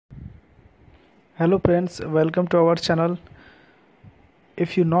Hello friends, welcome to our channel.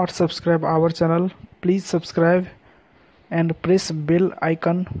 If you not subscribe our channel, please subscribe and press bell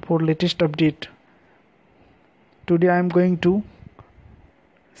icon for latest update. Today I am going to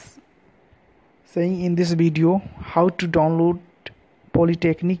saying in this video how to download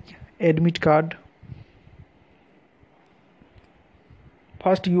Polytechnic admit card.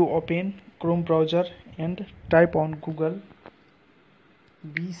 First you open Chrome browser and type on Google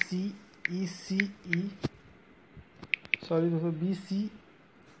BCECE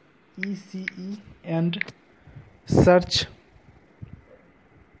and search.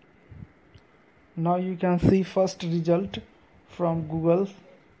 Now you can see first result from Google.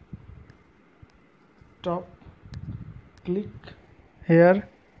 Top, click here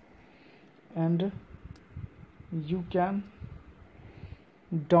and you can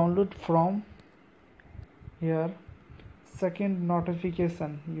download from here. Second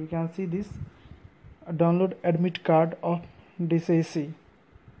notification, you can see this download admit card of DCSE.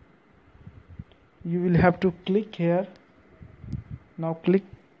 You will have to click here. Now click.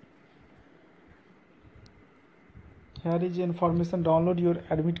 Here is information. Download your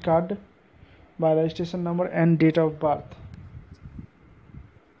admit card by registration number and date of birth.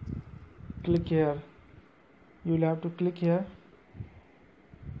 Click here. You will have to click here.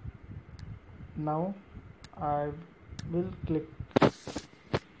 Now I will click.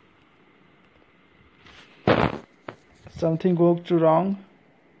 Something goes wrong.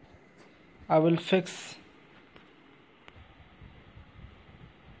 I will fix.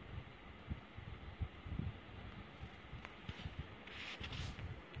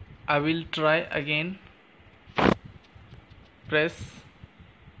 I will try again. Press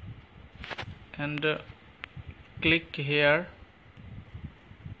and click here.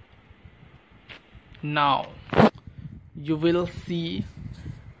 Now you will see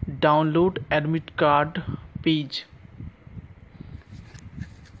download admit card page.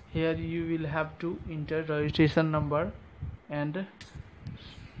 Here you will have to enter registration number and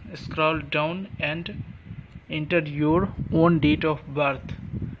scroll down and enter your own date of birth.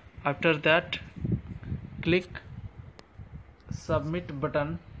 After that click submit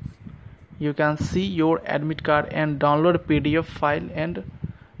button. You can see your admit card and download PDF file and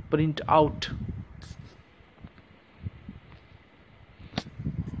print out.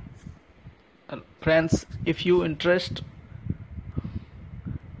 Friends, if you interest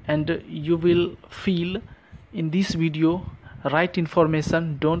and you will feel in this video right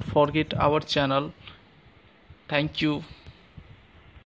information, don't forget our channel. Thank you.